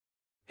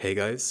Hey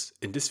guys,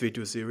 in this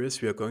video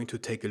series we are going to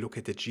take a look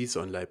at the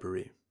JSON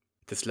library.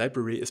 This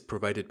library is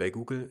provided by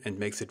Google and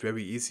makes it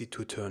very easy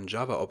to turn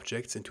Java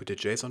objects into the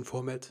JSON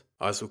format,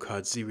 also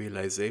called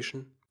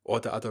serialization, or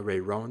the other way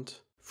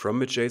around,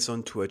 from a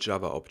JSON to a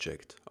Java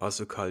object,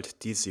 also called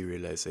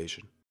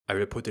deserialization. I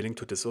will put a link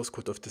to the source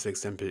code of this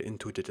example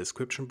into the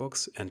description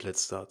box and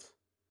let's start.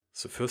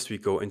 So first we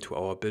go into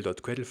our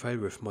build.gradle file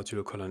with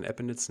module::app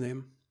in its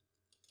name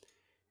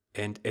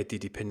and add the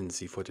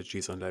dependency for the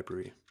JSON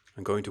library.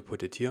 I'm going to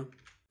put it here.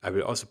 I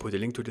will also put a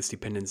link to this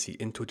dependency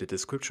into the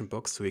description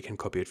box so we can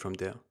copy it from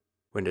there.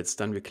 When that's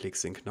done, we click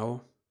sync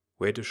now,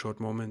 wait a short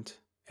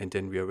moment, and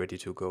then we are ready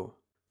to go.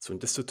 So in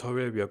this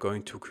tutorial, we are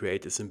going to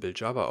create a simple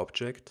Java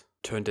object,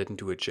 turn that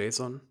into a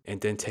JSON,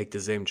 and then take the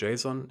same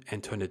JSON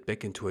and turn it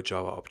back into a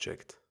Java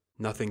object.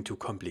 Nothing too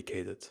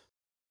complicated.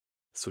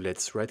 So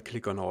let's right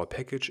click on our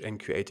package and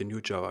create a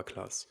new Java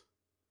class.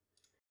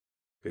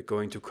 We're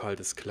going to call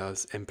this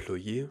class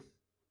employee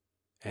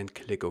and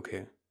click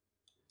OK.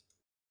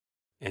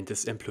 And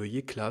this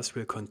employee class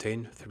will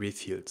contain 3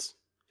 fields.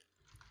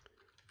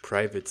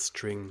 Private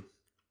string,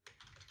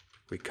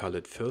 we call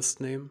it first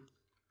name,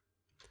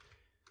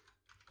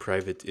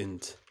 private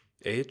int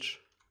age,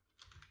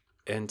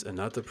 and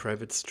another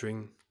private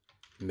string,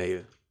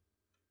 male.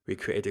 We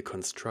create a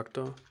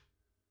constructor,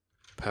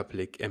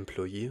 public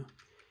employee,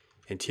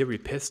 and here we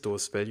pass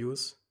those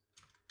values,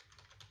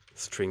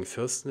 string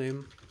first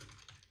name,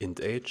 int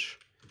age,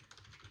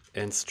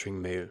 and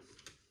string male,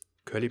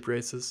 curly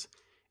braces.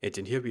 And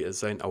in here we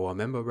assign our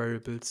member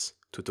variables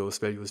to those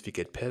values we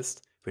get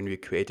passed when we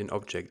create an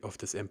object of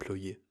this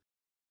employee.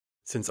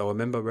 Since our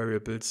member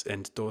variables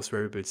and those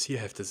variables here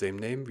have the same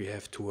name, we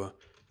have to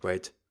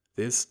write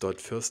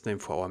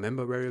this.firstName for our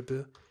member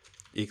variable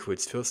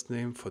equals first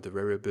name for the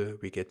variable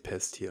we get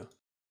passed here.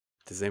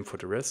 The same for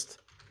the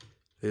rest.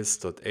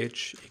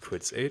 This.age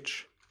equals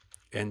age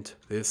and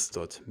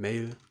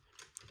this.male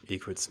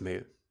equals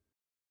male.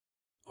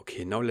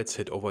 Okay, now let's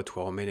head over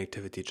to our main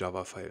activity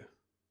Java file.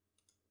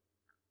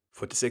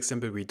 For this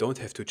example, we don't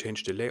have to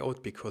change the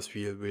layout because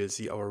we will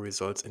see our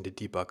results in the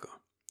debugger.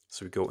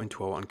 So we go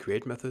into our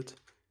onCreate method,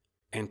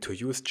 and to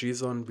use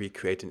JSON, we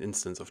create an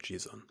instance of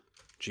JSON.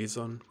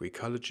 JSON, we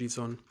call it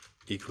JSON,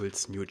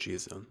 equals new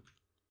JSON.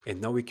 And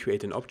now we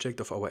create an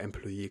object of our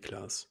employee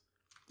class.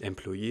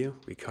 Employee,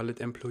 we call it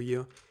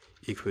employee,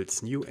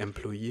 equals new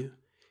employee.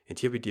 And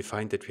here we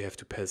define that we have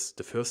to pass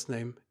the first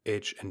name,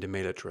 age, and the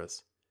mail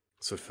address.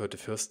 So for the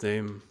first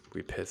name,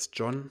 we pass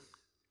John.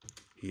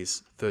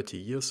 He's 30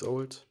 years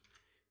old.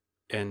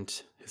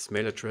 And his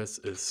mail address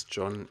is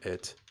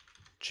john@gmail.com,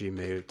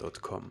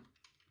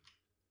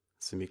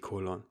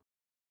 semicolon.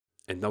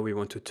 And now we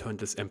want to turn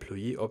this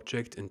employee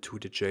object into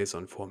the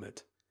JSON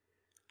format.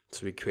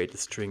 So we create a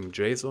string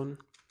JSON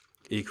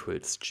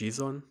equals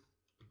JSON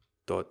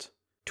dot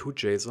to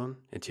JSON,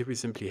 and here we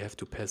simply have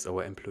to pass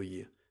our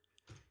employee.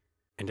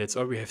 And that's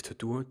all we have to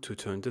do to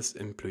turn this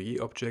employee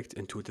object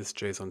into this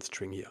JSON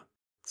string here.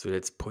 So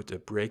let's put a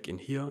break in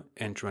here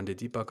and run the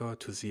debugger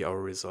to see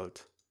our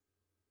result.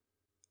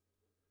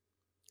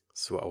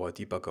 So our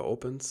debugger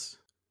opens,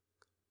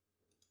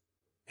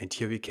 and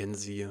here we can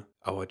see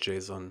our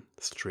JSON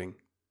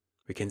string.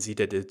 We can see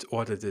that it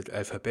ordered it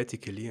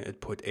alphabetically.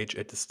 It put age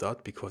at the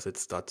start because it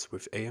starts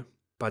with A.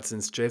 But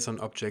since JSON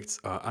objects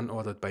are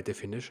unordered by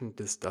definition,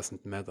 this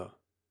doesn't matter.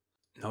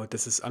 Now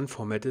this is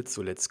unformatted,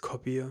 so let's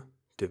copy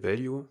the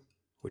value,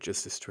 which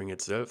is the string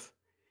itself,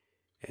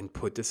 and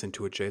put this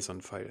into a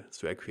JSON file.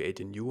 So I create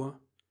a new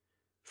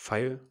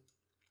file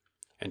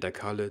and I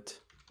call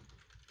it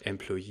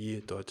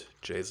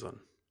employee.json.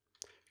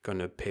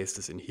 Gonna paste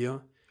this in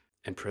here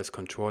and press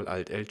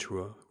Ctrl+Alt+L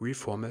to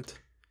reformat,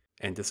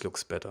 and this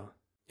looks better.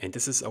 And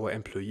this is our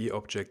employee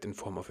object in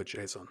form of a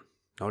JSON.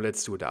 Now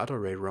let's do the other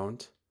way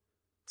around.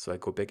 So I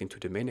go back into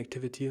the main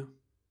activity.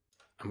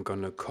 I'm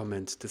gonna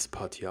comment this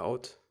part here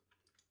out.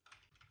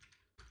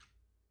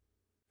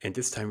 And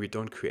this time we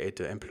don't create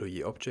the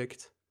employee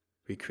object.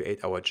 We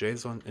create our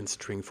JSON in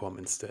string form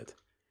instead.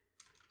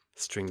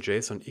 String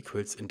JSON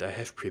equals, and I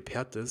have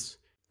prepared this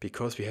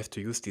because we have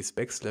to use these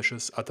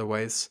backslashes,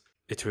 otherwise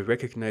it will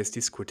recognize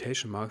these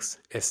quotation marks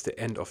as the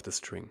end of the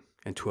string.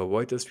 And to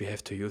avoid this, we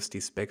have to use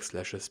these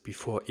backslashes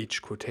before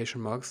each quotation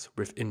marks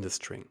within the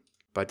string.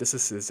 But this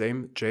is the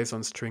same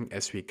JSON string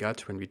as we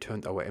got when we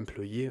turned our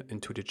employee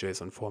into the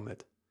JSON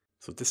format.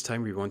 So this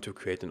time we want to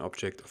create an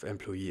object of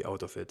employee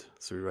out of it.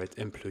 So we write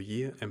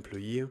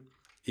employee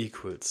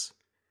equals.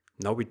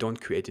 Now we don't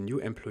create a new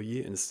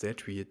employee,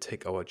 instead we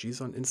take our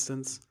JSON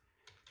instance,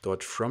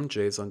 dot from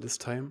JSON this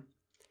time.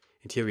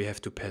 And here we have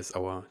to pass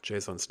our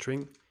JSON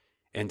string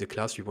and the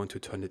class we want to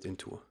turn it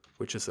into,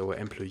 which is our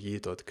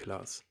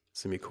employee.class,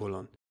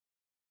 semicolon.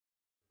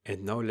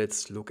 And now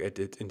let's look at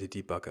it in the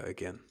debugger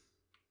again.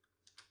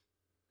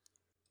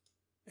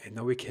 And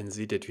now we can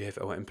see that we have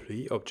our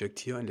employee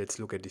object here, and let's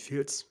look at the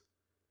fields.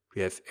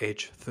 We have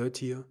age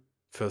 30,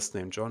 first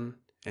name John,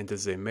 and the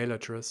same mail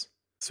address.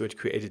 So it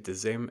created the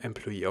same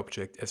employee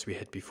object as we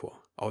had before,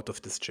 out of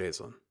this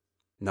JSON.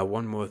 Now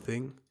one more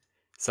thing.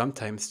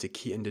 Sometimes the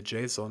key in the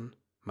JSON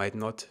might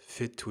not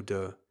fit to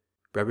the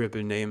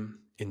variable name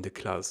in the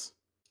class.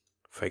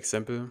 For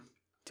example,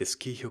 this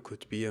key here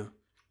could be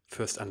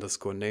first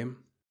underscore name,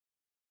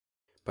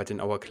 but in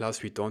our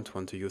class we don't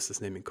want to use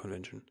this naming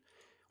convention.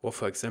 Or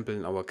for example,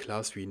 in our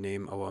class we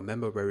name our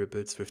member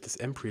variables with this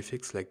m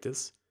prefix like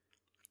this,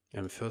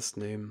 first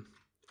name,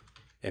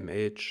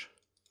 mh,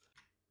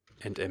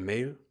 and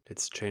male.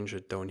 Let's change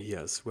it down here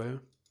as well.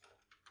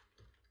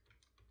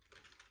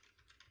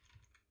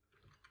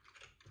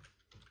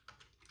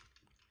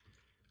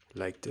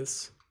 Like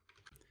this.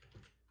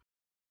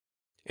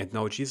 And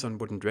now JSON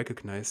wouldn't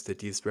recognize that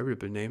these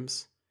variable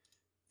names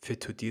fit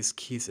to these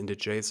keys in the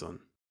JSON.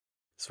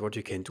 So what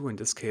you can do in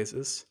this case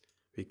is,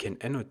 we can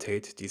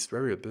annotate these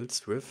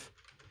variables with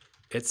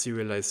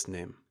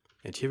 @serializedName.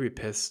 And here we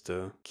pass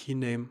the key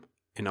name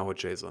in our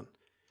JSON.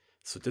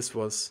 So this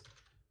was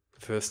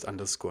first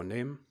underscore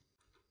name,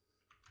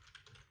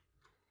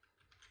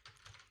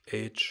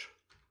 age,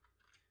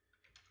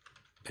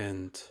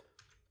 and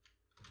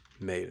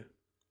male.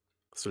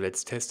 So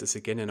let's test this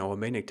again in our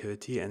main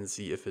activity and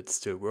see if it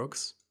still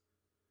works.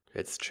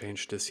 Let's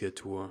change this here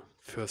to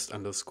first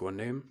underscore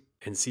name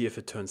and see if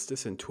it turns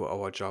this into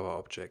our Java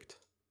object.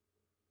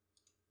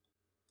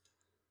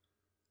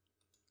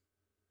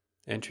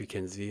 And we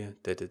can see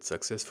that it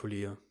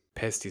successfully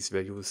passed these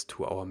values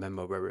to our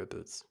member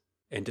variables.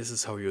 And this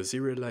is how you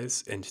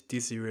serialize and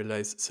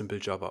deserialize simple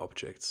Java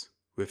objects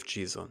with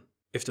JSON.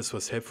 If this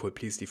was helpful,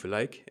 please leave a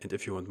like, and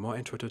if you want more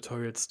intro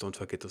tutorials, don't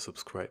forget to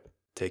subscribe.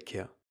 Take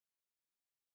care.